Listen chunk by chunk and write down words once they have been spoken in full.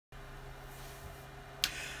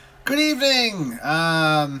Good evening.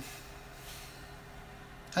 How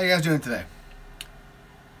you guys doing today?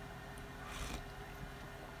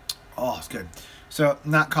 Oh, it's good. So,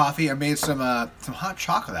 not coffee. I made some hot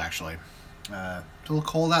chocolate actually. It's a little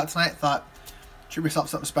cold out tonight. Thought treat myself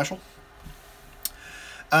something special.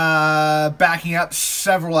 Backing up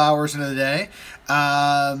several hours into the day.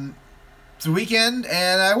 It's a weekend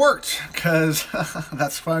and I worked because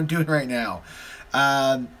that's what I'm doing right now.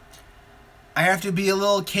 I have to be a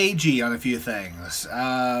little cagey on a few things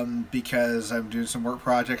because I'm doing some work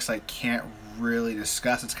projects I can't really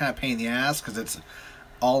discuss. It's kind of a pain in the ass because it's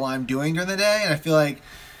all I'm doing during the day, and I feel like,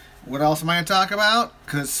 what else am I going to talk about?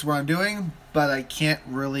 Because it's what I'm doing, but I can't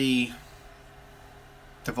really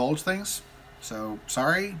divulge things. So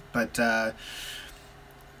sorry, but I'm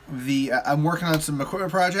working on some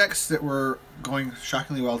equipment projects that were going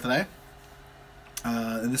shockingly well today.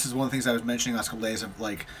 And this is one of the things I was mentioning last couple days of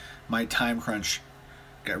like my time crunch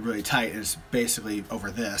got really tight is basically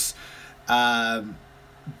over this.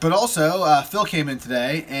 But also, Phil came in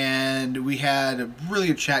today and we had a really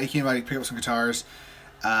good chat. He came by to pick up some guitars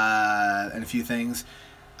and a few things.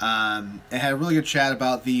 And had a really good chat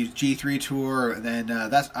about the G3 tour. And then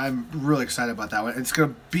I'm really excited about that one. It's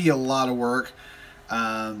going to be a lot of work.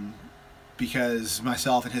 Because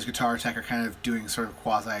myself and his guitar tech are kind of doing sort of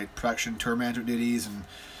quasi-production tour management duties, and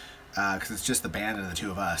because it's just the band and the two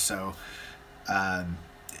of us, so it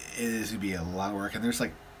is going to be a lot of work. And there's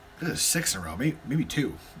 6 in a row, maybe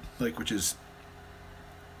 2, which is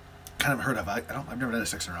kind of unheard of. I've never done a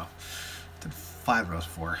 6 in a row. I did 5 rows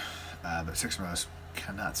before, but 6 in a row is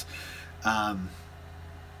kind of nuts.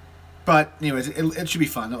 But anyways, it should be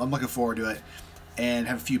fun. I'm looking forward to it, and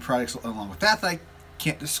have a few projects along with that I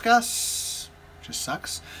can't discuss, just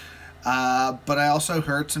sucks. But I also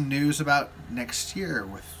heard some news about next year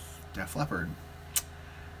with Def Leppard.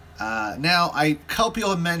 Now, a couple people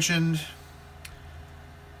have mentioned,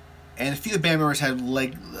 and a few of the band members have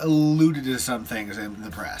alluded to some things in the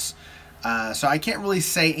press. So I can't really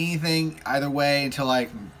say anything either way until unless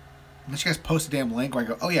you guys post a damn link where I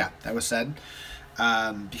go, oh yeah, that was said.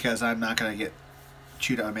 Because I'm not going to get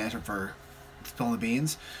chewed out by management for spilling the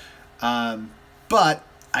beans. But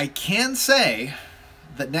I can say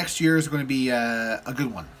that next year is going to be a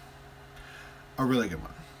good one. A really good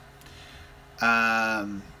one.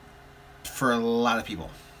 For a lot of people.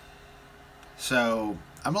 So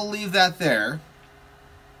I'm going to leave that there.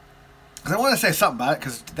 Because I want to say something about it,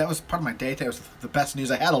 because that was part of my day today. It was the best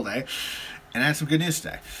news I had all day. And I had some good news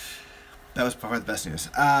today. That was part of the best news.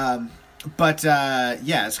 But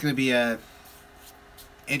yeah, it's going to be a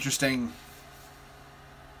interesting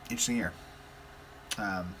year.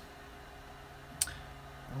 I'll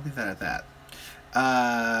leave that at that.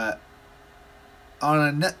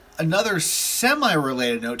 On another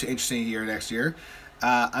semi-related note to interesting year next year,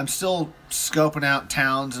 I'm still scoping out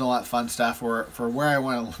towns and all that fun stuff for where I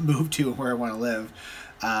want to move to and where I want to live.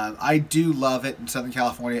 I do love it in Southern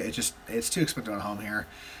California. It's too expensive at home here,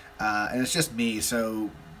 and it's just me.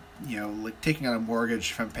 So, taking out a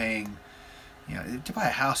mortgage, if I'm paying, to buy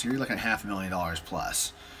a house, you're looking at $500,000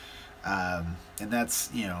 plus. And that's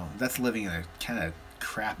living in a kind of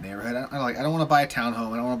crap neighborhood. I don't want to buy a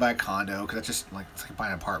townhome. I don't want to buy a condo because that's just it's like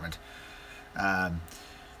buying an apartment. And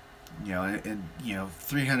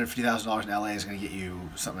 $350,000 in LA is going to get you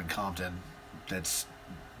something in Compton that's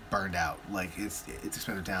burned out. It's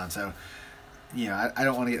expensive down. So, I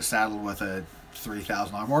don't want to get saddled with a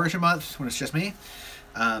 $3,000 mortgage a month when it's just me.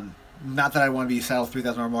 Not that I want to be saddled with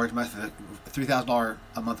 $3,000 mortgage a month, $3,000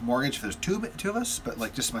 a month mortgage if there's two of us,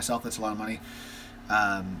 but just myself, that's a lot of money,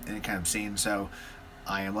 and it kind of obscene. So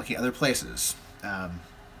I am looking at other places. As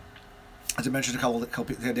I mentioned a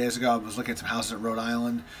couple days ago, I was looking at some houses in Rhode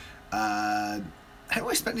Island. I haven't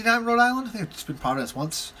really spent any time in Rhode Island. I think I've just been in Providence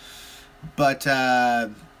once, but I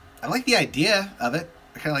like the idea of it.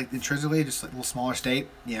 I kind of like intrinsically, just a little smaller state,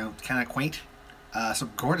 kind of quaint.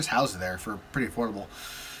 Some gorgeous houses there for pretty affordable.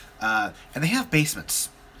 And they have basements.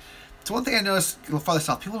 It's one thing I noticed a little farther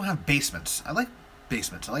south. People don't have basements. I like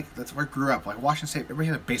basements. That's where I grew up. Washington State, everybody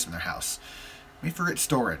had a basement in their house. Maybe forget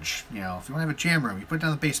storage. If you want to have a jam room, you put it down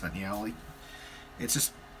in the basement.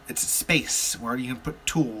 It's a space where you can put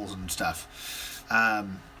tools and stuff.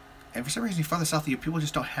 And for some reason, farther south, people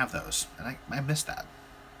just don't have those, and I miss that.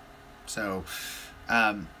 So,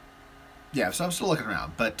 yeah. So I'm still looking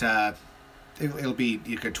around, but it'll be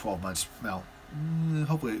a good 12 months. Well,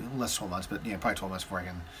 hopefully less 12 months, but probably 12 months before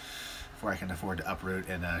I can afford to uproot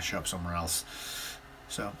and show up somewhere else.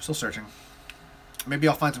 So still searching. Maybe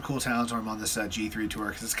I'll find some cool towns where I'm on this G3 tour,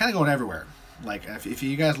 because it's kind of going everywhere. If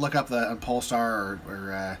you guys look up on Polestar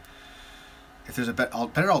or if there's a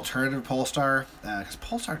better alternative to Polestar, because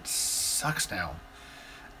Polestar sucks now.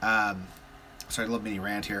 Sorry, a little mini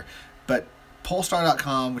rant here, but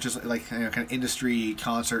Polestar.com, which is like kind of industry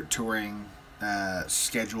concert touring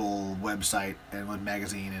schedule website and with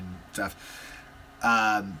magazine and stuff,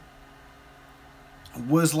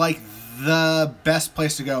 was like the best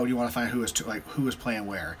place to go when you want to find who is playing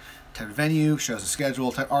where. Type of venue shows the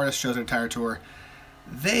schedule, type artist shows their entire tour.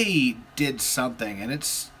 They did something, and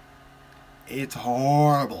it's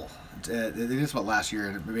horrible. They did this about last year,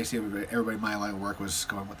 and basically everybody in my line of work was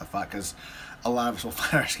going, "What the fuck?" Because a lot of us will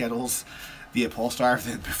find our schedules via Polestar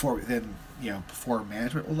before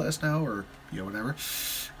management will let us know, or whatever.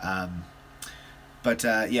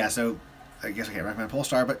 Yeah, so I guess I can't recommend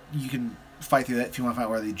Polestar, but you can fight through that if you want to find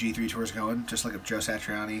out where the G3 tour is going. Just look up Joe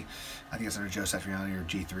Satriani. I think it's under Joe Satriani or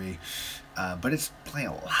G3, but it's playing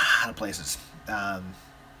a lot of places.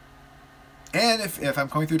 And if I'm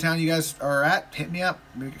coming through town you guys are at, hit me up.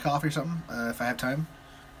 Maybe get coffee or something if I have time.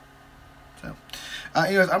 So,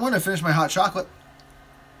 anyways, I'm going to finish my hot chocolate,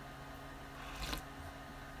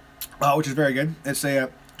 which is very good. It's a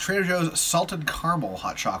Trader Joe's salted caramel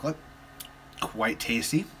hot chocolate. Quite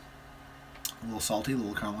tasty. A little salty, a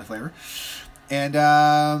little caramely flavor. And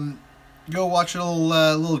go watch a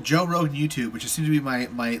little Joe Rogan YouTube, which seems to be my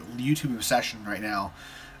YouTube obsession right now.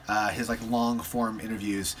 His like long form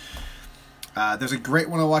interviews. There's a great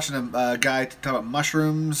one I watched a guy talk about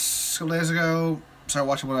mushrooms a couple days ago. Started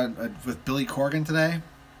watching one with Billy Corgan today.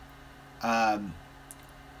 I'm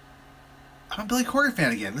a Billy Corgan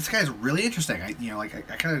fan again. This guy's really interesting. I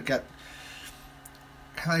kind of got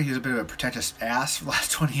like he's a bit of a pretentious ass for the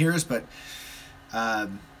last 20 years, but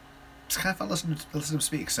it's kind of fun listening to him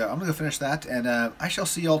speak. So I'm gonna go finish that, and I shall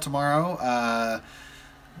see y'all tomorrow.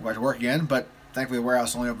 We'll have to work again, but thankfully the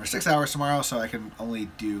warehouse is only open for 6 hours tomorrow, so I can only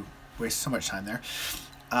waste so much time there.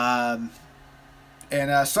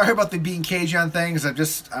 And sorry about the being cagey on things.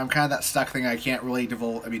 I'm kind of that stuck thing. I can't really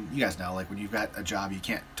divulge. I mean, you guys know, like when you've got a job, you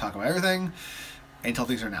can't talk about everything until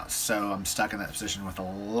things are announced. So I'm stuck in that position with a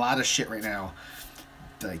lot of shit right now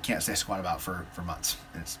that I can't say squat about for months.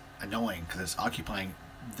 And it's annoying because it's occupying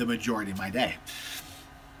the majority of my day.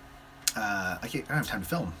 I don't have time to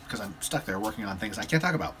film because I'm stuck there working on things I can't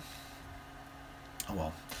talk about. Oh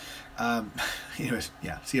well. Anyways,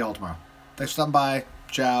 yeah, see you all tomorrow. Thanks for stopping by.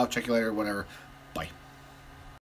 Ciao. Check you later. Whatever.